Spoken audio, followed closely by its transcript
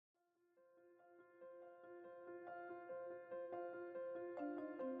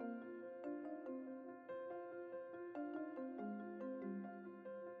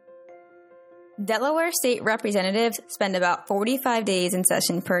Delaware state representatives spend about 45 days in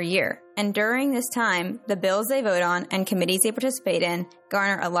session per year, and during this time, the bills they vote on and committees they participate in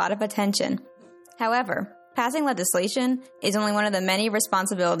garner a lot of attention. However, passing legislation is only one of the many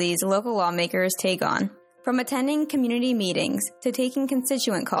responsibilities local lawmakers take on. From attending community meetings, to taking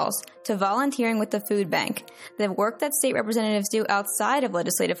constituent calls, to volunteering with the food bank, the work that state representatives do outside of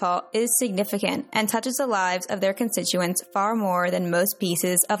Legislative Hall is significant and touches the lives of their constituents far more than most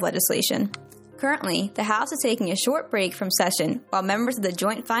pieces of legislation. Currently, the House is taking a short break from session while members of the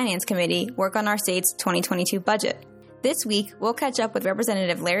Joint Finance Committee work on our state's 2022 budget. This week, we'll catch up with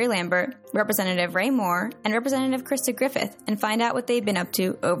Representative Larry Lambert, Representative Ray Moore, and Representative Krista Griffith and find out what they've been up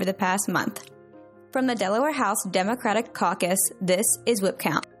to over the past month. From the Delaware House Democratic Caucus, this is Whip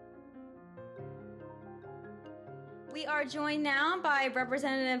Count. We are joined now by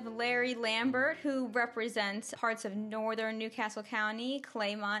Representative Larry Lambert, who represents parts of northern Newcastle County,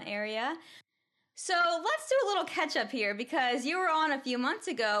 Claymont area. So let's do a little catch-up here, because you were on a few months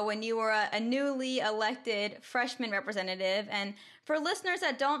ago when you were a newly elected freshman representative. And for listeners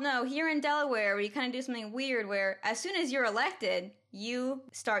that don't know, here in Delaware, we kind of do something weird where as soon as you're elected, you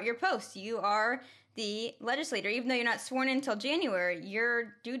start your post. You are the legislator. Even though you're not sworn in until January,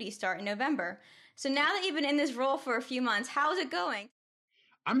 your duties start in November. So now that you've been in this role for a few months, how's it going?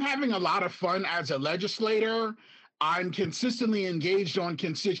 I'm having a lot of fun as a legislator. I'm consistently engaged on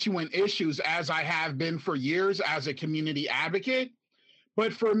constituent issues, as I have been for years as a community advocate.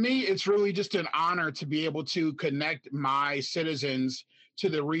 But for me, it's really just an honor to be able to connect my citizens to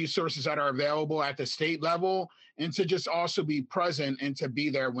the resources that are available at the state level, and to just also be present and to be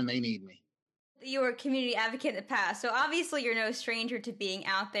there when they need me. You were a community advocate in the past, so obviously you're no stranger to being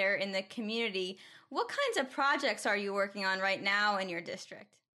out there in the community. What kinds of projects are you working on right now in your district?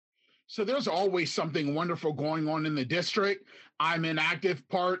 So there's always something wonderful going on in the district. I'm an active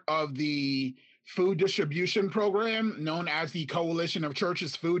part of the food distribution program known as the Coalition of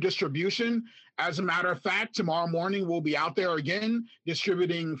Churches Food Distribution. As a matter of fact, tomorrow morning we'll be out there again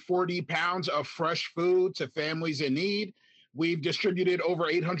distributing 40 pounds of fresh food to families in need. We've distributed over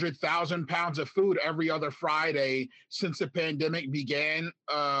 800,000 pounds of food every other Friday since the pandemic began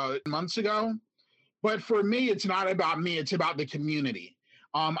months ago. But for me, it's not about me, it's about the community.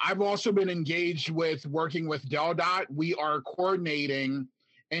 I've also been engaged with working with DelDOT. We are coordinating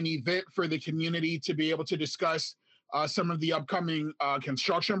an event for the community to be able to discuss some of the upcoming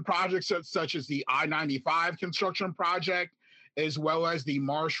construction projects, such as the I-95 construction project, as well as the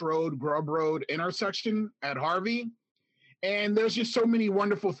Marsh Road, Grub Road intersection at Harvey. And there's just so many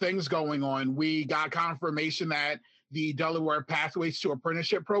wonderful things going on. We got confirmation that the Delaware Pathways to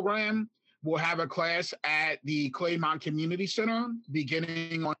Apprenticeship program will have a class at the Claymont Community Center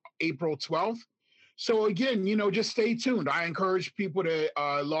beginning on April 12th. So again, just stay tuned. I encourage people to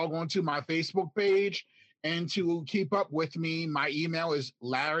log on to my Facebook page and to keep up with me. My email is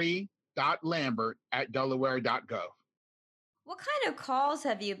larry.lambert@delaware.gov. What kind of calls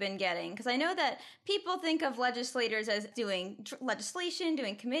have you been getting? Because I know that people think of legislators as doing legislation,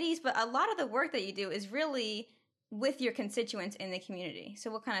 doing committees, but a lot of the work that you do is really with your constituents in the community.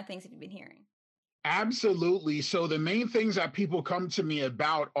 So what kind of things have you been hearing? Absolutely. So the main things that people come to me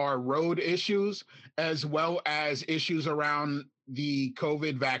about are road issues, as well as issues around the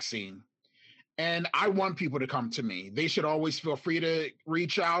COVID vaccine. And I want people to come to me. They should always feel free to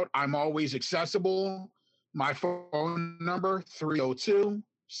reach out. I'm always accessible. My phone number,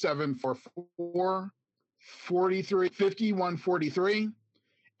 302-744-5143.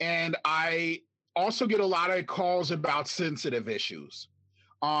 And I also get a lot of calls about sensitive issues.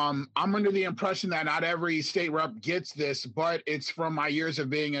 I'm under the impression that not every state rep gets this, but it's from my years of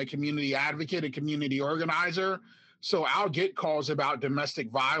being a community advocate, a community organizer. So I'll get calls about domestic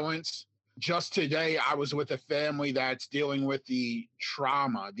violence. Just today, I was with a family that's dealing with the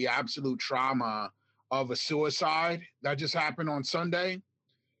trauma, the absolute trauma of a suicide that just happened on Sunday.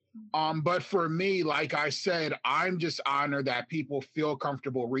 But for me, like I said, I'm just honored that people feel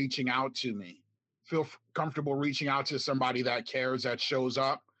comfortable reaching out to me, feel comfortable reaching out to somebody that cares, that shows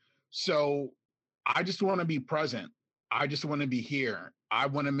up. So I just want to be present. I just want to be here. I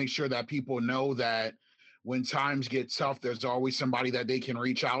want to make sure that people know that when times get tough, there's always somebody that they can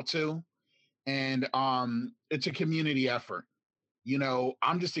reach out to. And it's a community effort.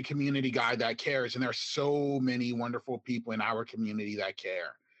 I'm just a community guy that cares, and there's so many wonderful people in our community that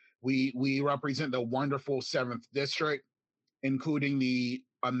care. We represent the wonderful 7th District, including the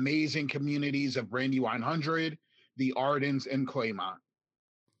amazing communities of Brandywine 100, the Ardens, and Claymont.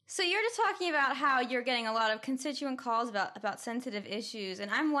 So you're just talking about how you're getting a lot of constituent calls about sensitive issues,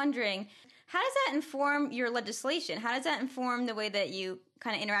 and I'm wondering, How does that inform your legislation? How does that inform the way that you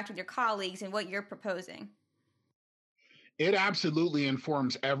kind of interact with your colleagues and what you're proposing? It absolutely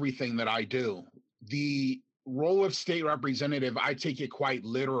informs everything that I do. The role of state representative, I take it quite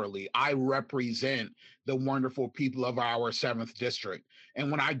literally. I represent the wonderful people of our 7th district.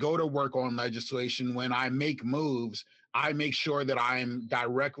 And when I go to work on legislation, when I make moves, I make sure that I'm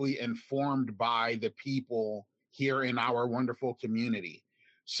directly informed by the people here in our wonderful community.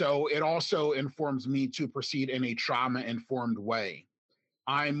 So it also informs me to proceed in a trauma informed way.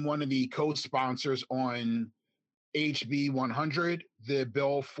 I'm one of the co sponsors on HB 100, the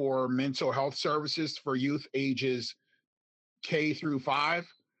bill for mental health services for youth ages K through 5.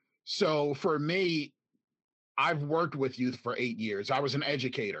 So for me, I've worked with youth for 8 years. I was an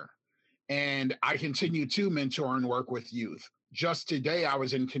educator and I continue to mentor and work with youth. Just today, I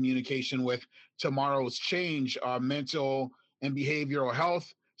was in communication with Tomorrow's Change, mental and behavioral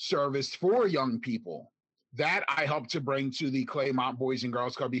health service for young people. That I helped to bring to the Claymont Boys and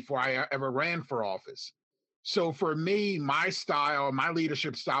Girls Club before I ever ran for office. So for me, my style, my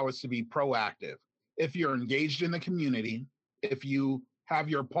leadership style is to be proactive. If you're engaged in the community, if you have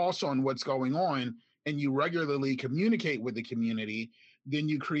your pulse on what's going on and you regularly communicate with the community, then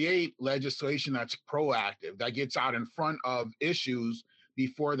you create legislation that's proactive, that gets out in front of issues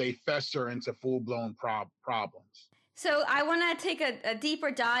before they fester into full-blown problems. So I want to take a deeper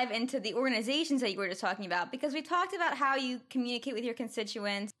dive into the organizations that you were just talking about, because we talked about how you communicate with your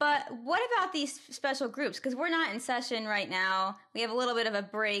constituents, but what about these special groups? Because we're not in session right now. We have a little bit of a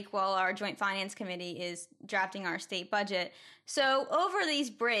break while our Joint Finance Committee is drafting our state budget. So over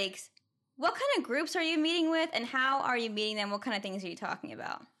these breaks, what kind of groups are you meeting with and how are you meeting them? What kind of things are you talking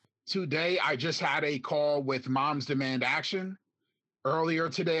about? Today, I just had a call with Moms Demand Action. Earlier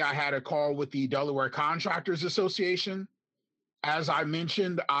today, I had a call with the Delaware Contractors Association. As I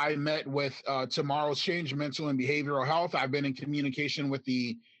mentioned, I met with Tomorrow's Change Mental and Behavioral Health. I've been in communication with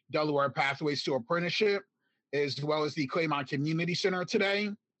the Delaware Pathways to Apprenticeship, as well as the Claymont Community Center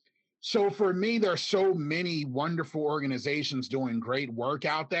today. So for me, there's so many wonderful organizations doing great work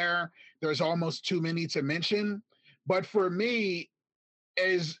out there. There's almost too many to mention. But for me,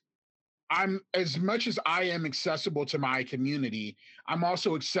 as much as I am accessible to my community, I'm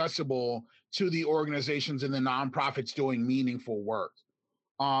also accessible to the organizations and the nonprofits doing meaningful work.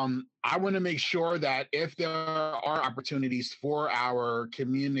 I want to make sure that if there are opportunities for our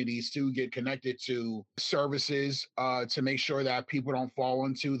communities to get connected to services, to make sure that people don't fall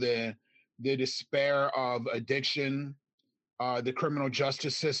into the despair of addiction, the criminal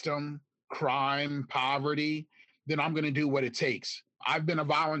justice system, crime, poverty, then I'm going to do what it takes. I've been a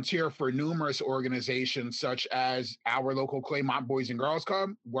volunteer for numerous organizations, such as our local Claymont Boys and Girls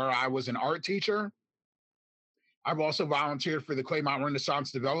Club, where I was an art teacher. I've also volunteered for the Claymont Renaissance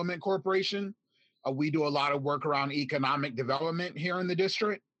Development Corporation. We do a lot of work around economic development here in the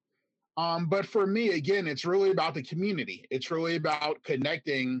district. But for me, again, it's really about the community. It's really about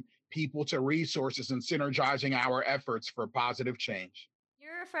connecting people to resources and synergizing our efforts for positive change.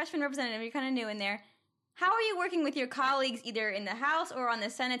 You're a freshman representative. You're kind of new in there. How are you working with your colleagues either in the House or on the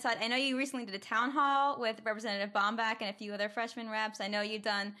Senate side? I know you recently did a town hall with Representative Bombach and a few other freshman reps. I know you've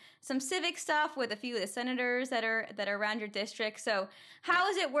done some civic stuff with a few of the senators that are around your district. So how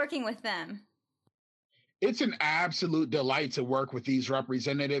is it working with them? It's an absolute delight to work with these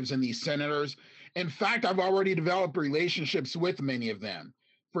representatives and these senators. In fact, I've already developed relationships with many of them.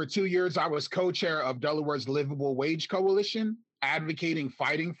 For 2 years, I was co-chair of Delaware's Livable Wage Coalition, advocating,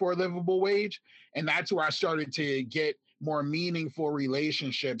 fighting for a livable wage. And that's where I started to get more meaningful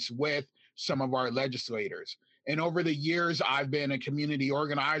relationships with some of our legislators. And over the years, I've been a community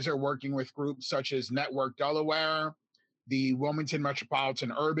organizer working with groups such as Network Delaware, the Wilmington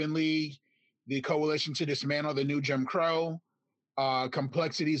Metropolitan Urban League, the Coalition to Dismantle the New Jim Crow,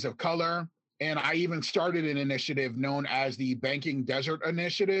 Complexities of Color. And I even started an initiative known as the Banking Desert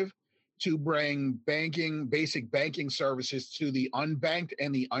Initiative to bring basic banking services to the unbanked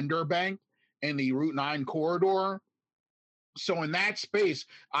and the underbanked in the Route 9 corridor. So in that space,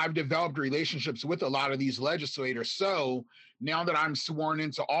 I've developed relationships with a lot of these legislators. So now that I'm sworn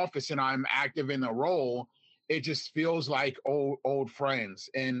into office and I'm active in the role, it just feels like old friends.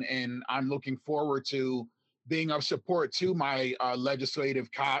 And I'm looking forward to being of support to my legislative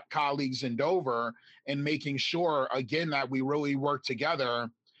colleagues in Dover and making sure, again, that we really work together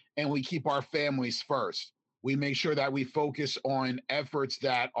and we keep our families first. We make sure that we focus on efforts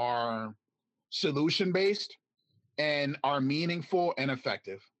that are solution-based and are meaningful and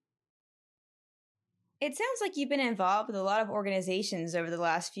effective. It sounds like you've been involved with a lot of organizations over the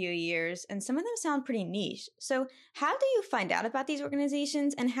last few years, and some of them sound pretty niche. So, how do you find out about these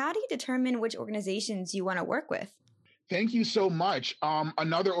organizations, and how do you determine which organizations you want to work with? Thank you so much.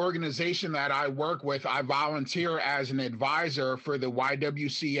 Another organization that I work with, I volunteer as an advisor for the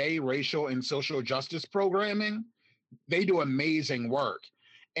YWCA Racial and Social Justice Programming. They do amazing work.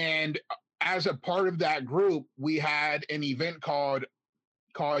 And as a part of that group, we had an event called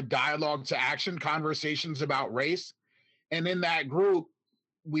Dialogue to Action, Conversations About Race. And in that group,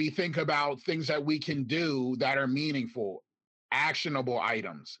 we think about things that we can do that are meaningful, actionable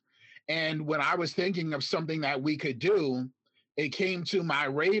items. And when I was thinking of something that we could do, it came to my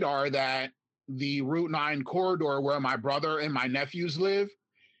radar that the Route 9 corridor where my brother and my nephews live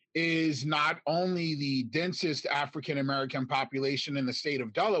is not only the densest African American population in the state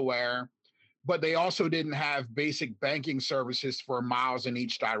of Delaware, but they also didn't have basic banking services for miles in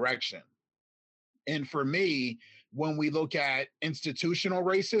each direction. And for me, when we look at institutional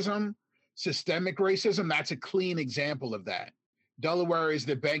racism, systemic racism, that's a clean example of that. Delaware is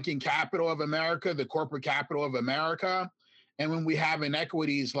the banking capital of America, the corporate capital of America. And when we have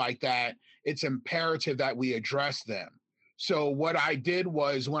inequities like that, it's imperative that we address them. So what I did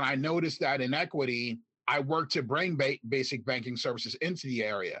was, when I noticed that inequity, I worked to bring basic banking services into the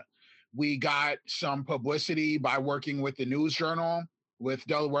area. We got some publicity by working with the News Journal, with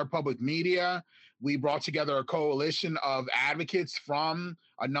Delaware Public Media. We brought together a coalition of advocates from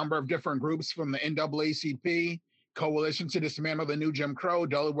a number of different groups, from the NAACP, Coalition to Dismantle the New Jim Crow,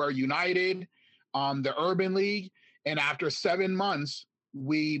 Delaware United, the Urban League. And after 7 months,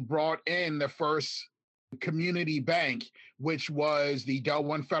 we brought in the first community bank, which was the Del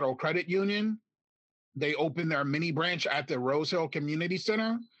One Federal Credit Union. They opened their mini branch at the Rose Hill Community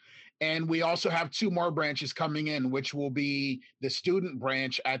Center. And we also have 2 more branches coming in, which will be the student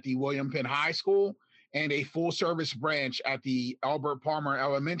branch at the William Penn High School and a full service branch at the Albert Palmer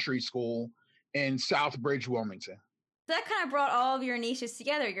Elementary School in Southbridge, Wilmington. That kind of brought all of your niches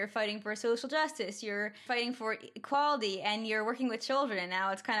together. You're fighting for social justice, you're fighting for equality, and you're working with children, and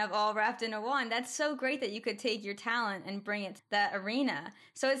now it's kind of all wrapped into one. That's so great that you could take your talent and bring it to that arena.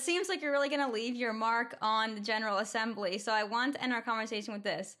 So it seems like you're really going to leave your mark on the General Assembly. So I want to end our conversation with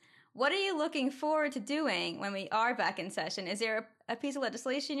this. What are you looking forward to doing when we are back in session? Is there a piece of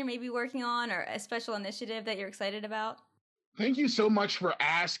legislation you're maybe working on, or a special initiative that you're excited about? Thank you so much for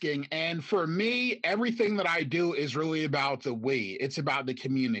asking. And for me, everything that I do is really about the we. It's about the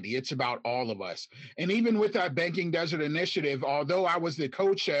community. It's about all of us. And even with that Banking Desert Initiative, although I was the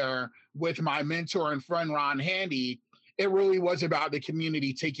co-chair with my mentor and friend, Ron Handy, it really was about the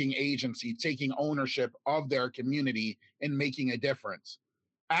community taking agency, taking ownership of their community and making a difference.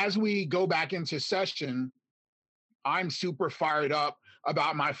 As we go back into session, I'm super fired up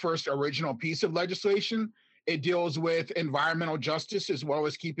about my first original piece of legislation. It deals with environmental justice as well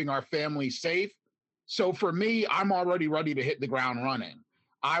as keeping our families safe. So for me, I'm already ready to hit the ground running.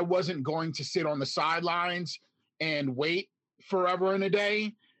 I wasn't going to sit on the sidelines and wait forever and a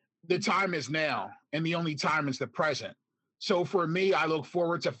day. The time is now, and the only time is the present. So for me, I look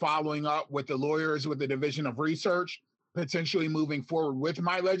forward to following up with the lawyers with the Division of Research, potentially moving forward with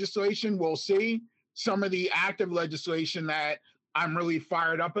my legislation. We'll see. Some of the active legislation that I'm really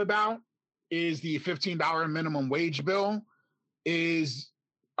fired up about is the $15 minimum wage bill, is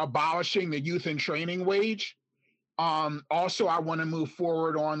abolishing the youth and training wage. Also, I want to move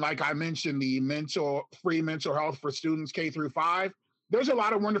forward on, like I mentioned, the free mental health for students K through 5. There's a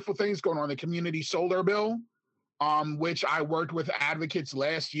lot of wonderful things going on. The community solar bill, which I worked with advocates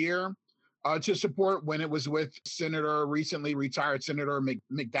last year to support when it was with recently retired Senator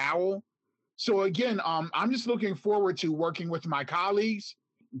McDowell. So again, I'm just looking forward to working with my colleagues,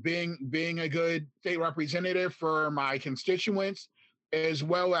 being a good state representative for my constituents, as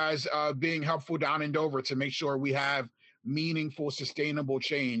well as being helpful down in Dover to make sure we have meaningful, sustainable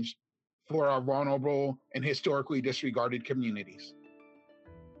change for our vulnerable and historically disregarded communities.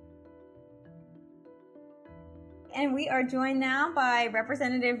 And we are joined now by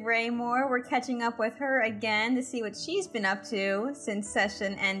Representative Rae Moore. We're catching up with her again to see what she's been up to since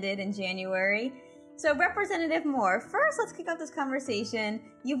session ended in January. So Representative Moore, first let's kick off this conversation.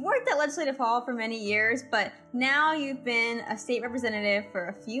 You've worked at Legislative Hall for many years, but now you've been a state representative for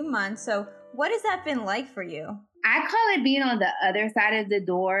a few months. So what has that been like for you? I call it being on the other side of the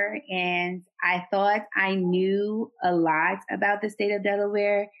door, and I thought I knew a lot about the state of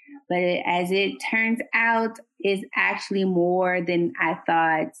Delaware, but as it turns out, is actually more than I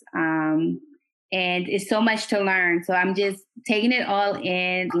thought. And it's so much to learn. So I'm just taking it all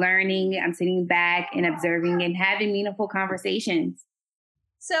in, learning. I'm sitting back and observing and having meaningful conversations.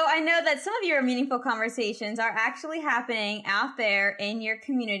 So I know that some of your meaningful conversations are actually happening out there in your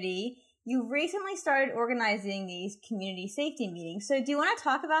community. You recently started organizing these community safety meetings. So do you want to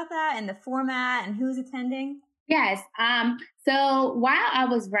talk about that and the format and who's attending? Yes. So while I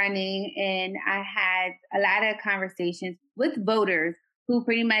was running, and I had a lot of conversations with voters who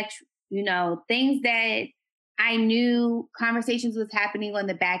pretty much, things that I knew conversations was happening on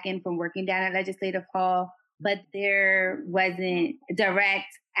the back end from working down at Legislative Hall, but there wasn't direct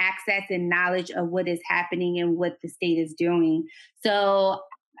access and knowledge of what is happening and what the state is doing. So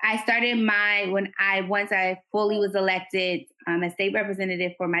I started once I fully was elected a state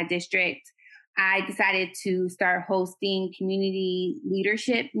representative for my district, I decided to start hosting community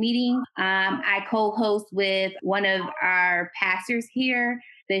leadership meetings. I co-host with one of our pastors here,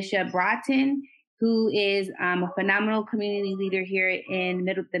 Bishop Broughton, who is a phenomenal community leader here in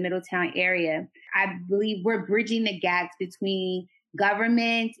the Middletown area. I believe we're bridging the gaps between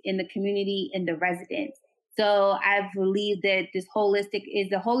government and the community and the residents. So I believe that this is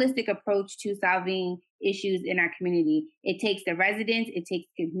the holistic approach to solving issues in our community. It takes the residents, it takes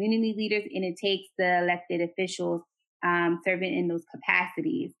community leaders, and it takes the elected officials serving in those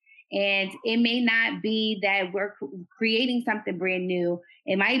capacities. And it may not be that we're creating something brand new.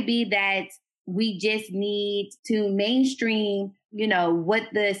 It might be that we just need to mainstream, what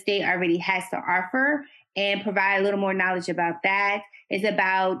the state already has to offer and provide a little more knowledge about that. It's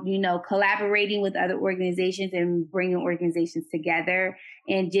about, collaborating with other organizations and bringing organizations together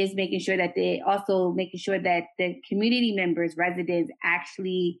and just making sure that the community members, residents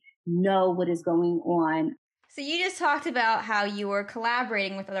actually know what is going on. So you just talked about how you were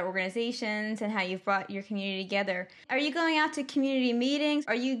collaborating with other organizations and how you've brought your community together. Are you going out to community meetings?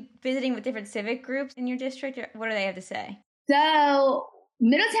 Are you visiting with different civic groups in your district? What do they have to say? So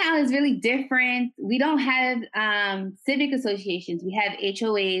Middletown is really different. We don't have civic associations. We have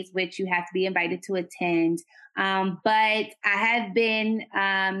HOAs, which you have to be invited to attend. But I have been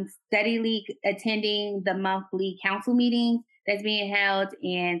steadily attending the monthly council meetings that's being held,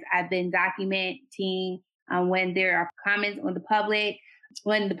 and I've been documenting when there are comments on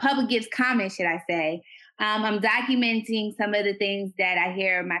when the public gives comments, should I say. I'm documenting some of the things that I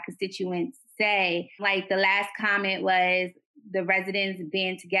hear my constituents say. Like the last comment was the residents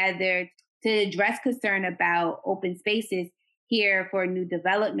being together to address concern about open spaces here for new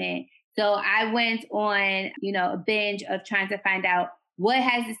development. So I went on, a binge of trying to find out what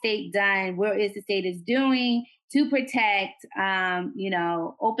has the state done, what is the state is doing to protect,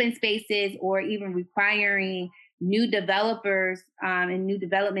 open spaces, or even requiring new developers and new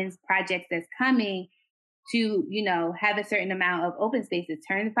developments projects that's coming to, have a certain amount of open spaces.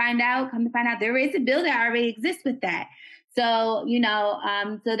 Come to find out there is a bill that already exists with that. So,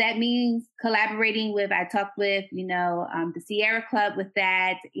 so that means collaborating I talked with, the Sierra Club with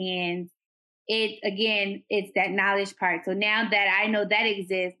that. And it's that knowledge part. So now that I know that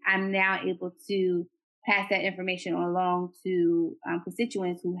exists, I'm now able to pass that information along to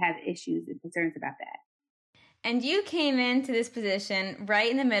constituents who have issues and concerns about that. And you came into this position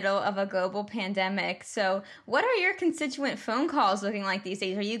right in the middle of a global pandemic. So what are your constituent phone calls looking like these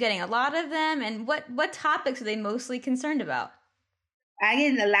days? Are you getting a lot of them? And what topics are they mostly concerned about? I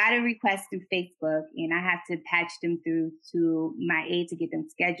get a lot of requests through Facebook, and I have to patch them through to my aide to get them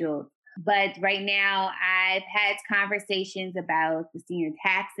scheduled. But right now, I've had conversations about the senior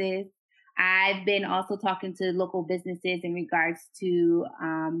taxes. I've been also talking to local businesses in regards to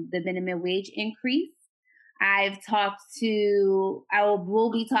the minimum wage increase. I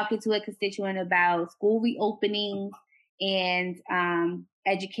will be talking to a constituent about school reopening and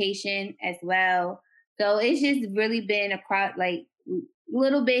education as well. So it's just really been across, like, a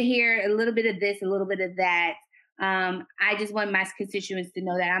little bit here, a little bit of this, a little bit of that. I just want my constituents to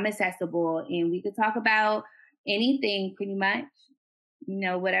know that I'm accessible and we could talk about anything pretty much,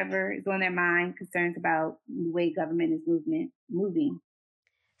 whatever is on their mind, concerns about the way government is moving.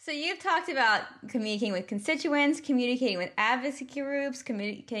 So you've talked about communicating with constituents, communicating with advocacy groups,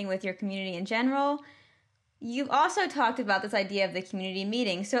 communicating with your community in general. You've also talked about this idea of the community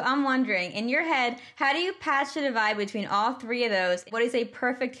meeting. So I'm wondering, in your head, how do you patch the divide between all three of those? What does a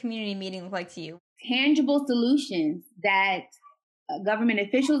perfect community meeting look like to you? Tangible solutions that government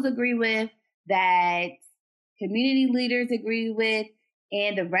officials agree with, that community leaders agree with,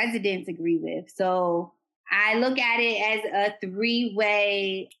 and the residents agree with. So I look at it as a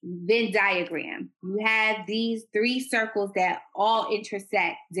three-way Venn diagram. You have these three circles that all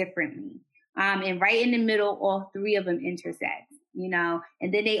intersect differently. And right in the middle, all three of them intersect,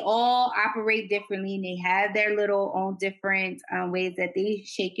 and then they all operate differently, and they have their little own different ways that they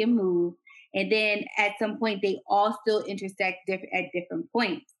shake and move. And then at some point, they all still intersect at different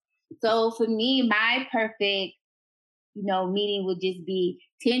points. So for me, my perfect, meeting would just be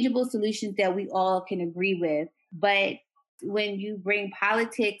tangible solutions that we all can agree with. But when you bring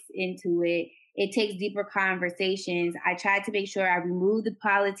politics into it, it takes deeper conversations. I try to make sure I remove the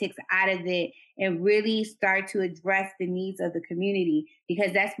politics out of it and really start to address the needs of the community,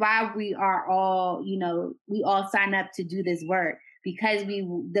 because that's why we are all, we all sign up to do this work, because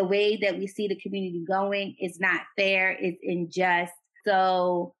the way that we see the community going is not fair, it's unjust.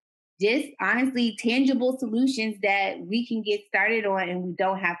 So just honestly, tangible solutions that we can get started on and we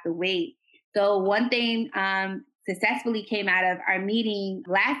don't have to wait. So one thing successfully came out of our meeting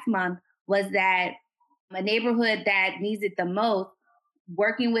last month was that a neighborhood that needs it the most,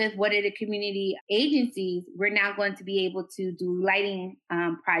 working with one of the community agencies, we're now going to be able to do lighting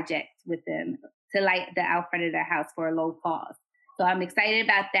projects with them to light the out front of their house for a low cost. So I'm excited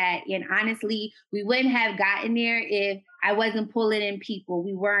about that. And honestly, we wouldn't have gotten there if I wasn't pulling in people.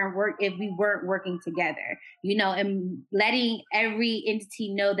 If we weren't working together, and letting every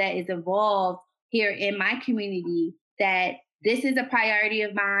entity know that is involved here in my community that this is a priority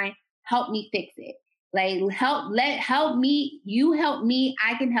of mine. Help me fix it. Like help me. You help me.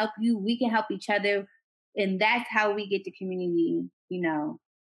 I can help you. We can help each other, and that's how we get the community,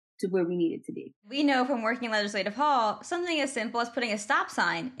 to where we need it to be. We know from working in Legislative Hall, something as simple as putting a stop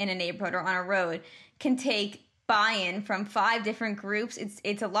sign in a neighborhood or on a road can take buy-in from 5 different groups.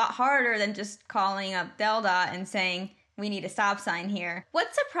 It's a lot harder than just calling up DelDOT and saying, we need a stop sign here.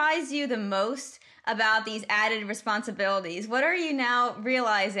 What surprised you the most about these added responsibilities? What are you now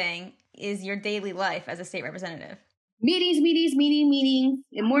realizing is your daily life as a state representative? Meetings,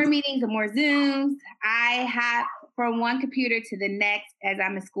 and more Zooms. I have from one computer to the next as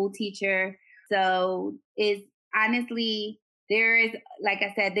I'm a school teacher. So it's honestly, like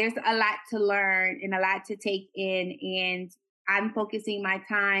I said, there's a lot to learn and a lot to take in. And I'm focusing my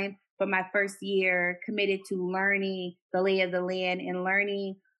time for my first year committed to learning the lay of the land and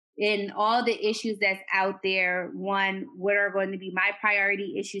learning in all the issues that's out there. One, what are going to be my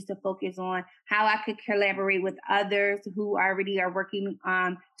priority issues to focus on, how I could collaborate with others who already are working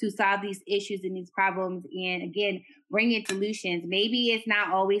to solve these issues and these problems. And again, bringing solutions. Maybe it's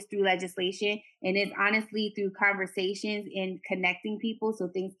not always through legislation, and it's honestly through conversations and connecting people so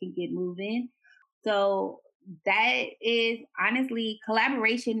things can get moving. So that is honestly,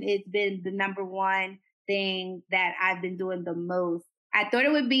 collaboration has been the number one thing that I've been doing the most. I thought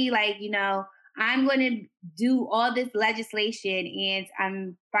it would be like, I'm going to do all this legislation, and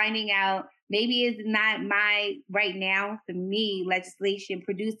I'm finding out maybe it's not right now, for me,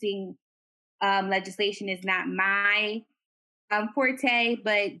 producing legislation is not my forte,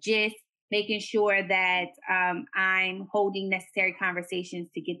 but just making sure that I'm holding necessary conversations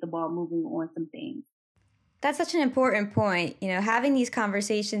to get the ball moving on some things. That's such an important point. Having these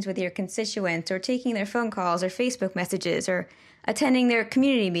conversations with your constituents or taking their phone calls or Facebook messages or attending their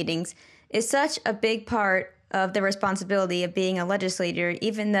community meetings is such a big part of the responsibility of being a legislator.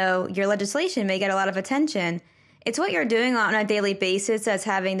 Even though your legislation may get a lot of attention, it's what you're doing on a daily basis that's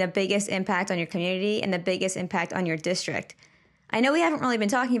having the biggest impact on your community and the biggest impact on your district. I know we haven't really been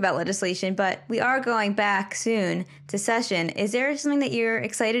talking about legislation, but we are going back soon to session. Is there something that you're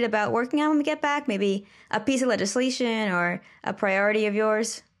excited about working on when we get back? Maybe a piece of legislation or a priority of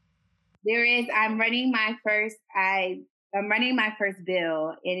yours? There is. I'm running my first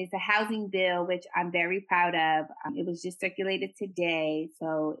bill. It is a housing bill, which I'm very proud of. It was just circulated today.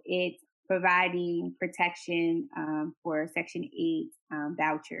 So it's providing protection for Section 8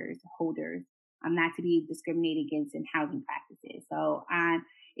 vouchers holders. Not to be discriminated against in housing practices. So I'm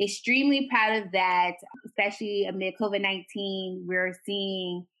extremely proud of that, especially amid COVID-19. We're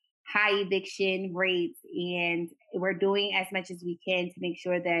seeing high eviction rates, and we're doing as much as we can to make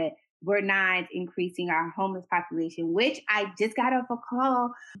sure that we're not increasing our homeless population, which I just got off a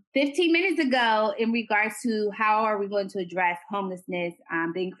call 15 minutes ago in regards to how are we going to address homelessness,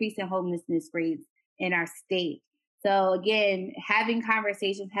 the increase in homelessness rates in our state. So again, having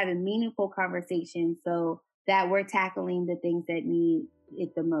meaningful conversations so that we're tackling the things that need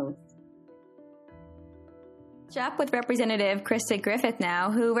it the most. Up with Representative Krista Griffith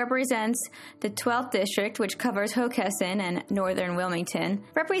now, who represents the 12th District, which covers Hockessin and Northern Wilmington.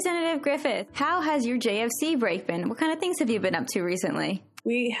 Representative Griffith, how has your JFC break been? What kind of things have you been up to recently?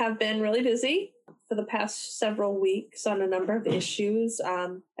 We have been really busy for the past several weeks on a number of issues.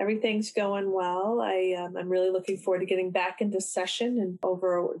 Everything's going well. I'm really looking forward to getting back into session in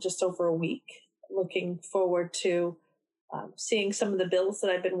just over a week. Looking forward to seeing some of the bills that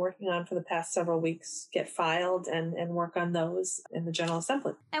I've been working on for the past several weeks get filed and work on those in the General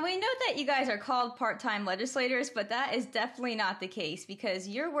Assembly. And we know that you guys are called part-time legislators, but that is definitely not the case because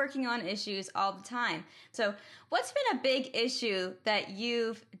you're working on issues all the time. So what's been a big issue that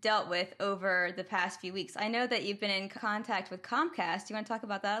you've dealt with over the past few weeks? I know that you've been in contact with Comcast. Do you want to talk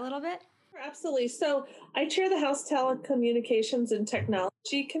about that a little bit? Absolutely. So I chair the House Telecommunications and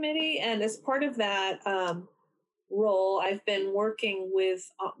Technology Committee, and as part of that role, I've been working with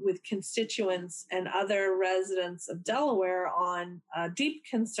constituents and other residents of Delaware on deep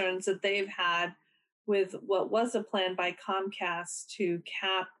concerns that they've had with what was a plan by Comcast to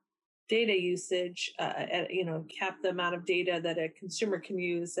cap data usage, cap the amount of data that a consumer can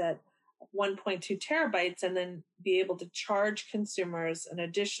use at 1.2 terabytes and then be able to charge consumers an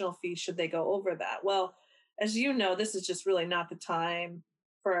additional fee should they go over that. Well, as you know, this is just really not the time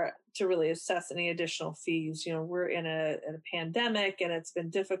to really assess any additional fees. We're in a pandemic and it's been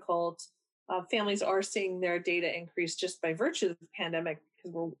difficult. Families are seeing their data increase just by virtue of the pandemic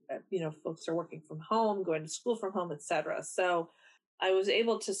because folks are working from home, going to school from home, et cetera. So I was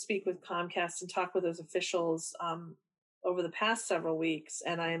able to speak with Comcast and talk with those officials over the past several weeks,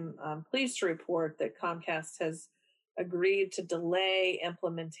 and I'm pleased to report that Comcast has agreed to delay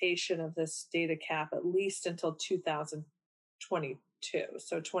implementation of this data cap at least until 2022.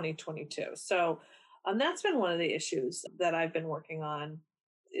 So that's been one of the issues that I've been working on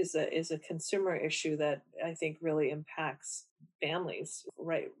is a consumer issue that I think really impacts families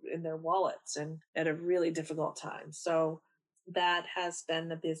right in their wallets and at a really difficult time. So that has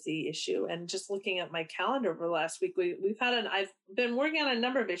been a busy issue. And just looking at my calendar over the last week, I've been working on a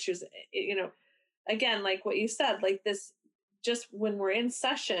number of issues, again, like what you said, like this, just when we're in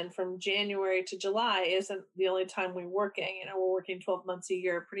session from January to July isn't the only time we're working. We're working 12 months a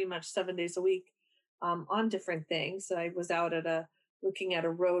year, pretty much 7 days a week on different things. I was out looking at a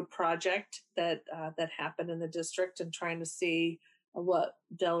road project that happened in the district and trying to see what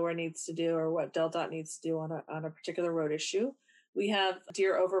Delaware needs to do or what DelDOT needs to do on a particular road issue. We have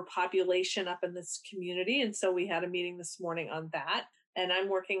deer overpopulation up in this community, and so we had a meeting this morning on that. And I'm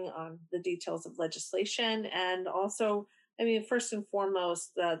working on the details of legislation, and also, first and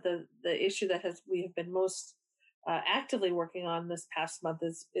foremost, the issue that we have been most actively working on this past month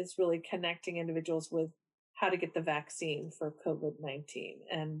is really connecting individuals with how to get the vaccine for COVID-19.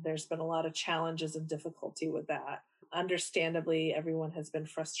 And there's been a lot of challenges and difficulty with that. Understandably, everyone has been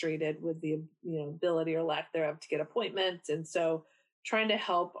frustrated with the ability or lack thereof to get appointments. And so trying to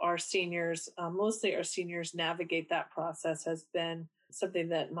help our seniors, mostly our seniors, navigate that process has been something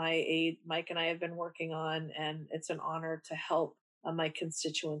that my aide, Mike, and I have been working on. And it's an honor to help my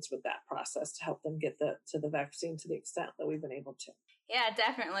constituents with that process, to help them get to the vaccine to the extent that we've been able to. Yeah,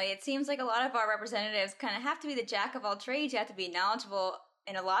 definitely. It seems like a lot of our representatives kind of have to be the jack of all trades. You have to be knowledgeable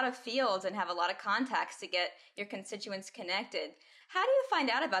in a lot of fields and have a lot of contacts to get your constituents connected. How do you find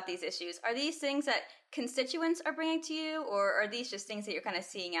out about these issues? Are these things that constituents are bringing to you, or are these just things that you're kind of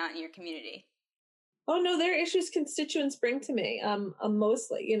seeing out in your community? Oh no, they're issues constituents bring to me.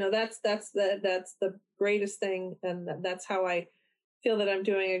 Mostly, that's the greatest thing, and that's how I feel that I'm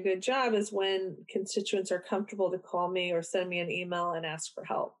doing a good job is when constituents are comfortable to call me or send me an email and ask for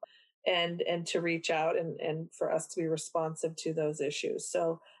help. And to reach out and for us to be responsive to those issues.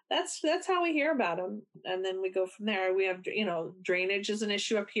 So that's how we hear about them. And then we go from there. We have, drainage is an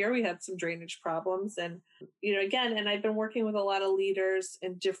issue up here. We had some drainage problems and, again, and I've been working with a lot of leaders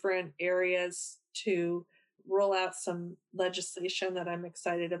in different areas to roll out some legislation that I'm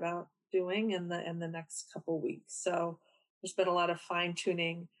excited about doing in the next couple of weeks. So there's been a lot of fine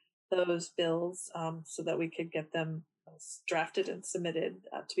tuning those bills so that we could get them drafted and submitted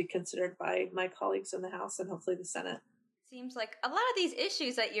to be considered by my colleagues in the House and hopefully the Senate. Seems like a lot of these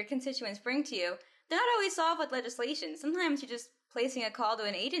issues that your constituents bring to you, they're not always solved with legislation. Sometimes you're just placing a call to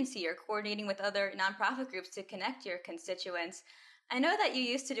an agency or coordinating with other nonprofit groups to connect your constituents. I know that you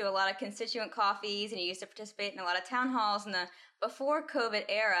used to do a lot of constituent coffees and you used to participate in a lot of town halls in the before COVID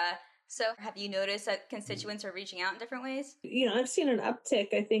era. So have you noticed that constituents are reaching out in different ways? I've seen an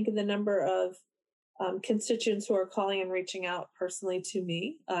uptick, I think, in the number of constituents who are calling and reaching out personally to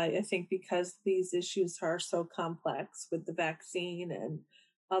me. I think because these issues are so complex with the vaccine and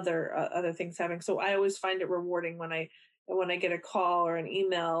other things happening. So I always find it rewarding when I get a call or an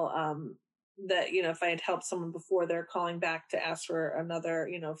email that, if I had helped someone before, they're calling back to ask for another,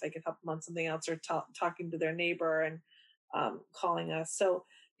 if I could help them on something else or talking to their neighbor and calling us. So,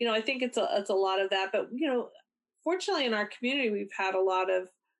 I think it's a lot of that. But, fortunately in our community, we've had a lot of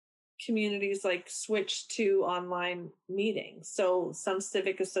communities like switch to online meetings. So some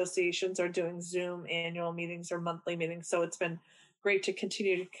civic associations are doing Zoom annual meetings or monthly meetings. So it's been great to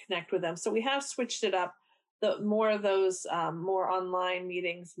continue to connect with them. So we have switched it up. The more of those, more online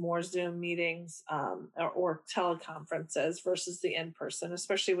meetings, more Zoom meetings, or teleconferences versus the in-person,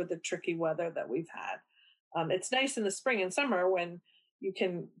 especially with the tricky weather that we've had. It's nice in the spring and summer when you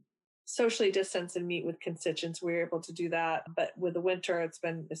can socially distance and meet with constituents. We're able to do that, but with the winter, it's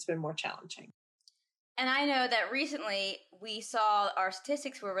been more challenging. And I know that recently we saw our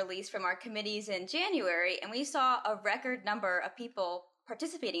statistics were released from our committees in January, and we saw a record number of people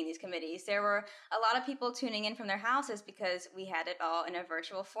participating in these committees. There were a lot of people tuning in from their houses because we had it all in a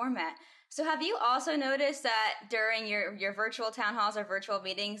virtual format. So have you also noticed that during your virtual town halls or virtual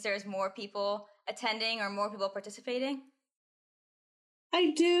meetings, there's more people attending or more people participating?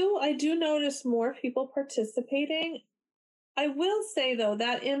 I do notice more people participating. I will say though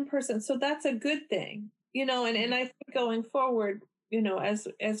that in person, so that's a good thing, and I think going forward, as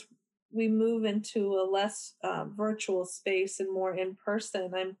we move into a less virtual space and more in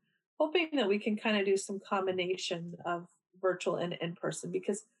person, I'm hoping that we can kind of do some combination of virtual and in person,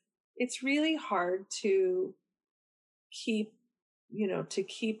 because it's really hard to keep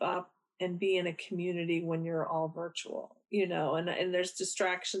up and be in a community when you're all virtual, and there's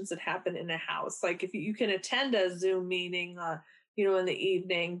distractions that happen in a house. Like if you can attend a Zoom meeting, in the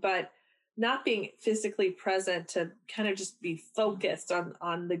evening, but not being physically present to kind of just be focused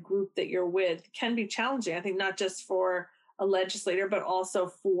on the group that you're with can be challenging. I think not just for a legislator, but also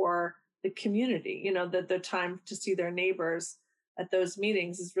for the community, that the time to see their neighbors at those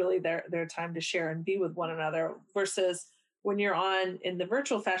meetings is really their time to share and be with one another, versus when you're in the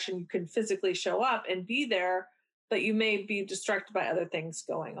virtual fashion, you can physically show up and be there, but you may be distracted by other things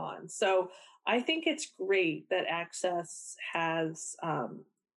going on. So I think it's great that access has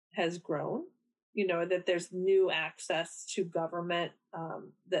grown, that there's new access to government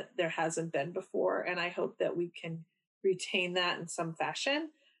that there hasn't been before. And I hope that we can retain that in some fashion.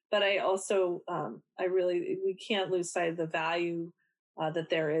 But I also, we can't lose sight of the value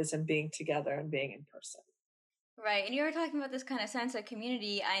that there is in being together and being in person. Right. And you were talking about this kind of sense of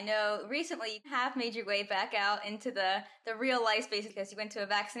community. I know recently you have made your way back out into the real life space because you went to a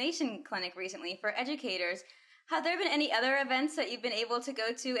vaccination clinic recently for educators. Have there been any other events that you've been able to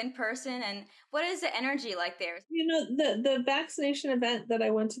go to in person, and what is the energy like there? The vaccination event that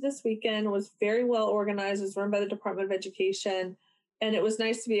I went to this weekend was very well organized. It was run by the Department of Education, and it was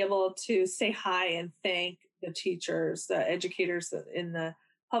nice to be able to say hi and thank the teachers, the educators in the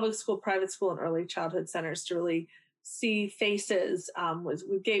public school, private school, and early childhood centers to really see faces.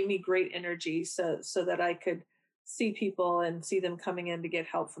 Gave me great energy so that I could see people and see them coming in to get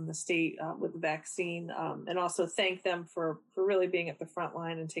help from the state with the vaccine, and also thank them for really being at the front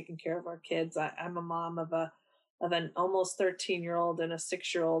line and taking care of our kids. I'm a mom of an almost 13-year-old and a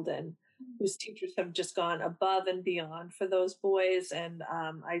 6-year-old, and whose teachers have just gone above and beyond for those boys and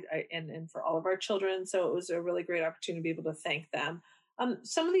and for all of our children. So it was a really great opportunity to be able to thank them.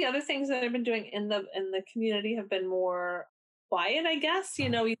 Some of the other things that I've been doing in the community have been more quiet, I guess.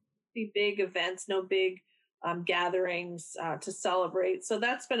 You see big events, no big gatherings to celebrate. So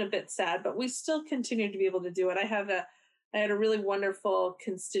that's been a bit sad, but we still continue to be able to do it. I had a really wonderful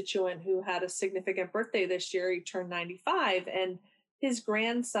constituent who had a significant birthday this year. He turned 95, and his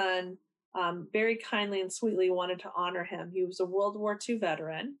grandson very kindly and sweetly wanted to honor him. He was a World War II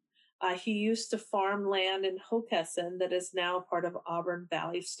veteran. He used to farm land in Hockessin that is now part of Auburn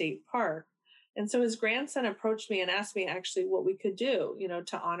Valley State Park. And so his grandson approached me and asked me actually what we could do,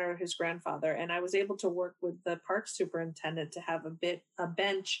 to honor his grandfather. And I was able to work with the park superintendent to have a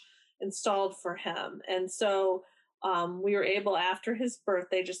bench installed for him. And so we were able, after his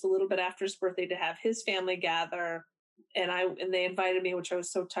birthday, just a little bit after his birthday, to have his family gather. And they invited me, which I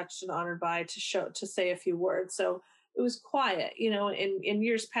was so touched and honored by, to say a few words. So it was quiet, in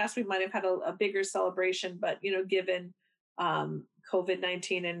years past, we might have had a bigger celebration, but, given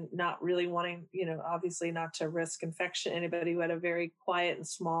COVID-19 and not really wanting, obviously not to risk infection, anybody, who had a very quiet and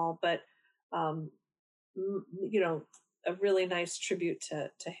small, but, a really nice tribute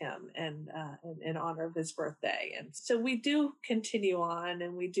to him and in honor of his birthday. And so we do continue on,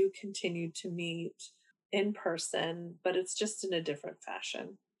 and we do continue to meet in person, but it's just in a different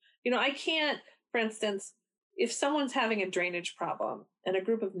fashion. I can't, for instance, if someone's having a drainage problem and a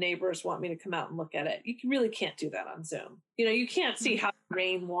group of neighbors want me to come out and look at it, you really can't do that on Zoom. You can't see how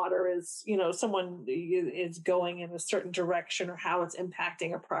rainwater is, someone is going in a certain direction or how it's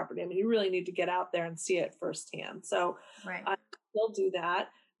impacting a property. I mean, you really need to get out there and see it firsthand. So right. I still do that.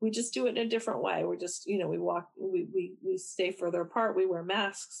 We just do it in a different way. We're just, we stay further apart. We wear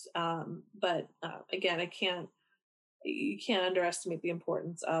masks. But again, you can't underestimate the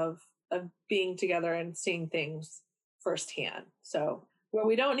importance of being together and seeing things firsthand. So where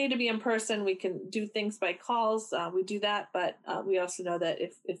we don't need to be in person, we can do things by calls. We do that, but we also know that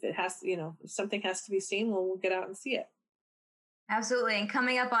if it has, if something has to be seen, we'll get out and see it. Absolutely. And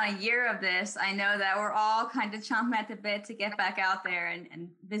coming up on a year of this, I know that we're all kind of chomping at the bit to get back out there and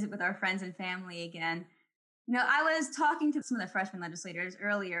visit with our friends and family again. I was talking to some of the freshman legislators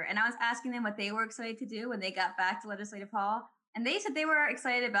earlier, and I was asking them what they were excited to do when they got back to Legislative Hall. And they said they were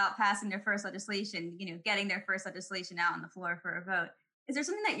excited about passing their first legislation, getting their first legislation out on the floor for a vote. Is there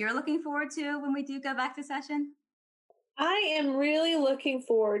something that you're looking forward to when we do go back to session? I am really looking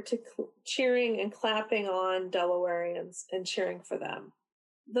forward to cheering and clapping on Delawareans and cheering for them.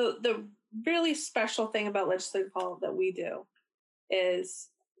 The really special thing about Legislative Hall that we do is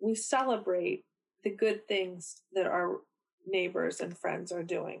we celebrate the good things that our neighbors and friends are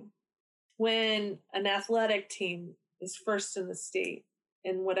doing. When an athletic team is first in the state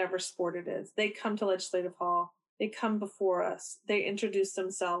in whatever sport it is, they come to Legislative Hall, they come before us, they introduce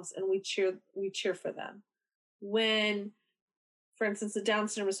themselves, and we cheer for them. When, for instance, the Down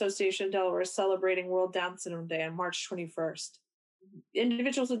Syndrome Association of Delaware is celebrating World Down Syndrome Day on March 21st,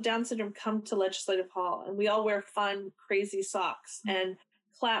 individuals with Down syndrome come to Legislative Hall, and we all wear fun, crazy socks and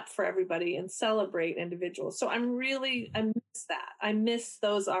clap for everybody and celebrate individuals. So I miss that. I miss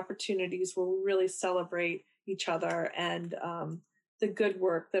those opportunities where we really celebrate each other and the good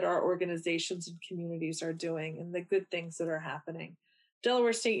work that our organizations and communities are doing and the good things that are happening.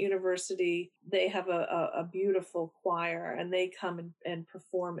 Delaware State University, they have a beautiful choir, and they come and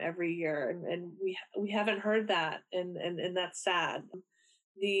perform every year, and we haven't heard that, and that's sad.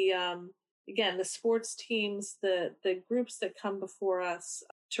 Again, the sports teams, the groups that come before us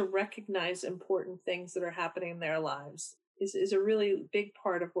to recognize important things that are happening in their lives is a really big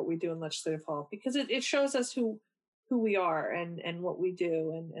part of what we do in Legislative Hall, because it shows us who we are and what we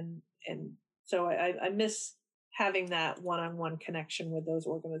do, and so I miss having that one-on-one connection with those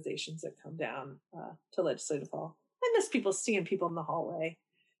organizations that come down to Legislative Hall. I miss seeing people in the hallway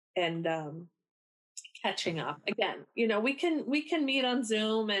and catching up. Again, we can meet on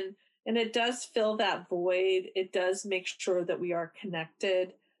Zoom, and it does fill that void. It does make sure that we are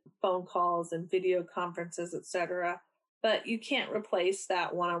connected, phone calls and video conferences, etc. But you can't replace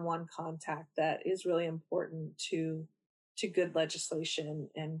that one-on-one contact that is really important to good legislation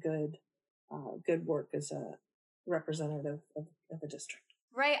and good work as a representative of a district.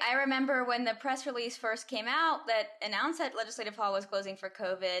 Right. I remember when the press release first came out that announced that Legislative Hall was closing for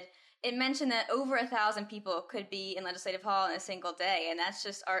COVID, it mentioned that over 1,000 people could be in Legislative Hall in a single day. And that's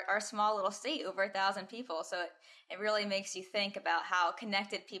just our small little state, over 1,000 people. So it really makes you think about how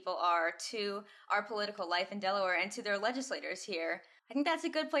connected people are to our political life in Delaware and to their legislators here. I think that's a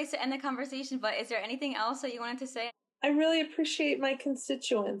good place to end the conversation. But is there anything else that you wanted to say? I really appreciate my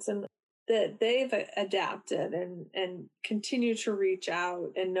constituents and that they've adapted and continue to reach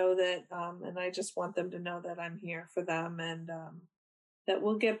out and know that, and I just want them to know that I'm here for them, and that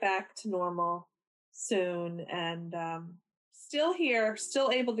we'll get back to normal soon, and still here,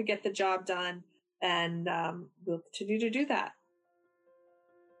 still able to get the job done, and we'll continue to do that.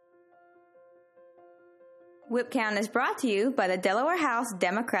 Whip Count is brought to you by the Delaware House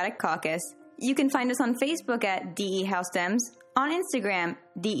Democratic Caucus. You can find us on Facebook at DE House Dems, on Instagram,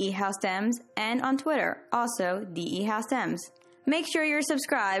 DE House Dems, and on Twitter, also DE House Dems. Make sure you're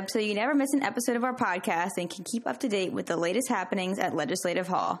subscribed so you never miss an episode of our podcast and can keep up to date with the latest happenings at Legislative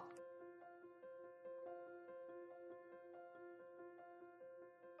Hall.